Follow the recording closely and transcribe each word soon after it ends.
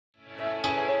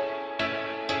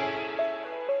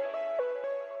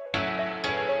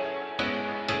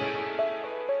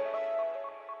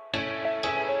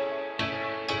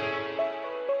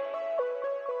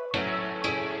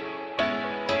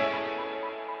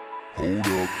Hold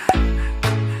up.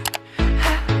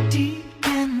 How deep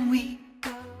can we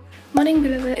go? Morning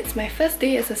beloved, it's my first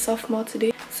day as a sophomore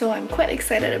today, so I'm quite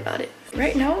excited about it.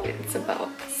 Right now it's about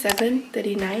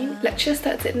 7:39. Lecture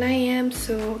starts at 9 AM,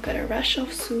 so gotta rush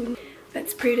off soon.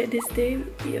 Let's pray that this day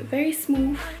will be a very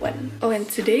smooth one. Oh, and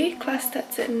today class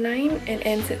starts at 9 and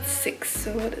ends at 6,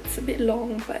 so that's a bit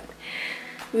long, but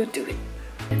we'll do it.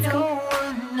 Let's go. No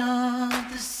one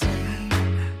of the same.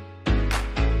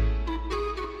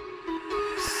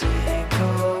 Say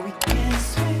go, we can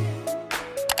swim.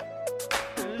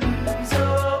 Lose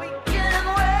all we can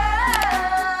win.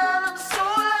 I'm so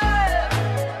alive.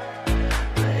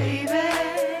 Baby,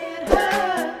 it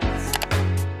hurts.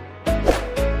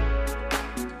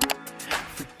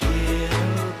 Forget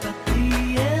about the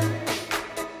end.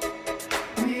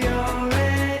 We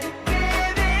already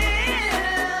gave in.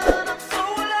 I'm so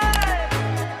alive.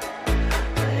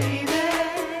 Baby,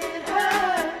 it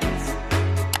hurts.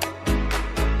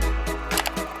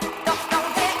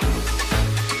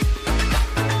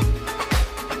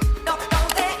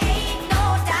 There ain't no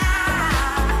doubt.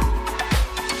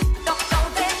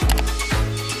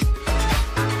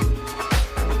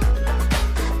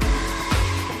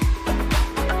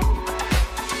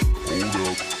 Hold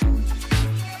up.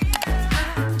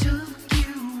 I took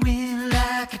you in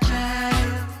like a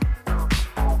child.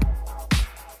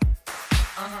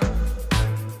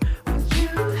 When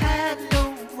you had no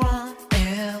one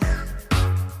else.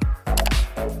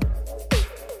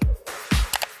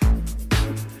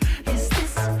 Is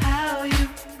this how you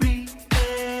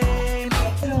repay me?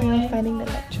 How are you finding the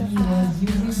lecture?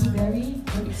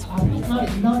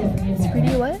 It's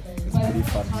Pretty what?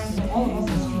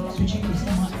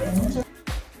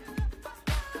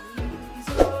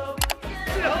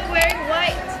 We're all wearing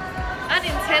white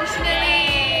unintentionally.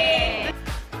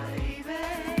 Baby,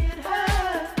 it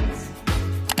hurts.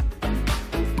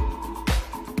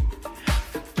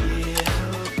 Forget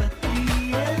about the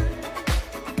end.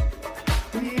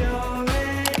 We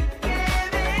already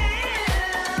gave in.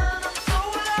 I'm so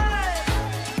alive.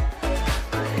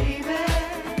 Baby,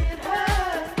 it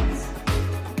hurts.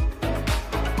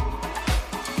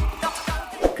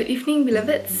 Good evening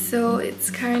beloved, so it's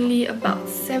currently about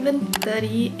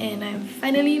 7:30 and I'm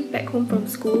finally back home from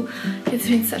school. It's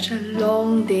been such a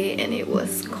long day and it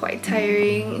was quite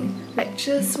tiring.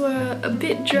 Lectures were a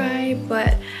bit dry,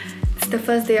 but it's the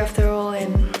first day after all,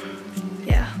 and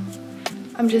yeah,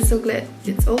 I'm just so glad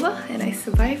it's over and I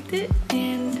survived it.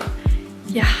 And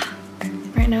yeah,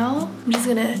 right now I'm just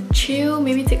gonna chill,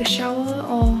 maybe take a shower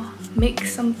or make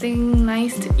something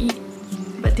nice to eat,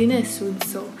 but dinner is soon,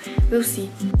 so we'll see.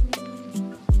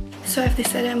 So I've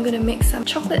decided I'm gonna make some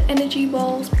chocolate energy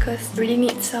balls because I really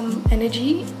need some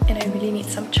energy and I really need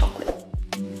some chocolate.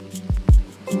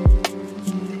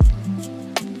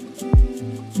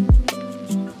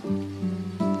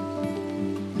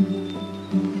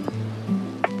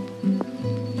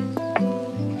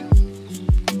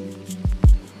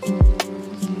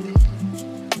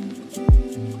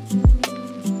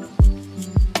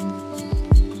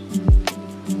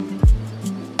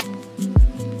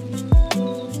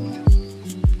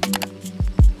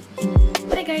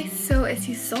 So as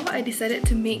you saw, I decided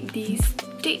to make these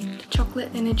baked chocolate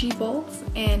energy balls,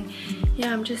 and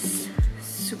yeah, I'm just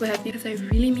super happy because I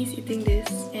really miss eating this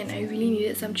and I really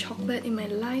needed some chocolate in my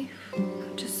life.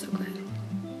 I'm just so glad.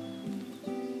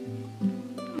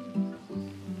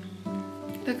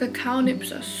 The cacao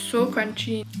nibs are so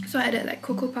crunchy. So I added like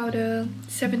cocoa powder,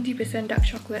 70% dark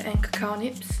chocolate and cacao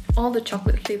nibs. All the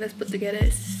chocolate flavors put together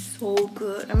is so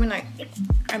good. I mean, like,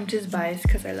 I'm just biased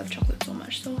because I love chocolate so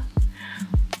much, so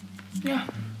yeah,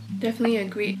 definitely a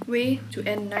great way to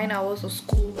end 9 hours of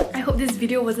school. I hope this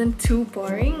video wasn't too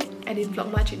boring. I didn't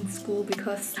vlog much in school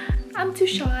because I'm too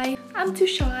shy. I'm too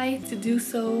shy to do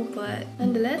so, but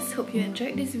nonetheless, hope you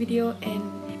enjoyed this video, and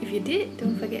if you did,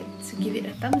 don't forget to give it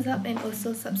a thumbs up and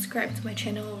also subscribe to my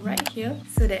channel right here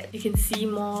so that you can see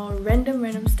more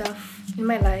random stuff in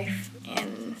my life.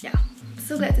 And yeah, I'm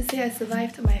so glad to say I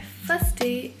survived my first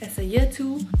day as a year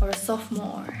 2 or a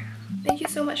sophomore. Thank you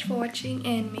so much for watching,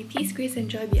 and may peace, grace and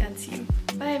joy be unto you.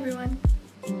 Bye everyone!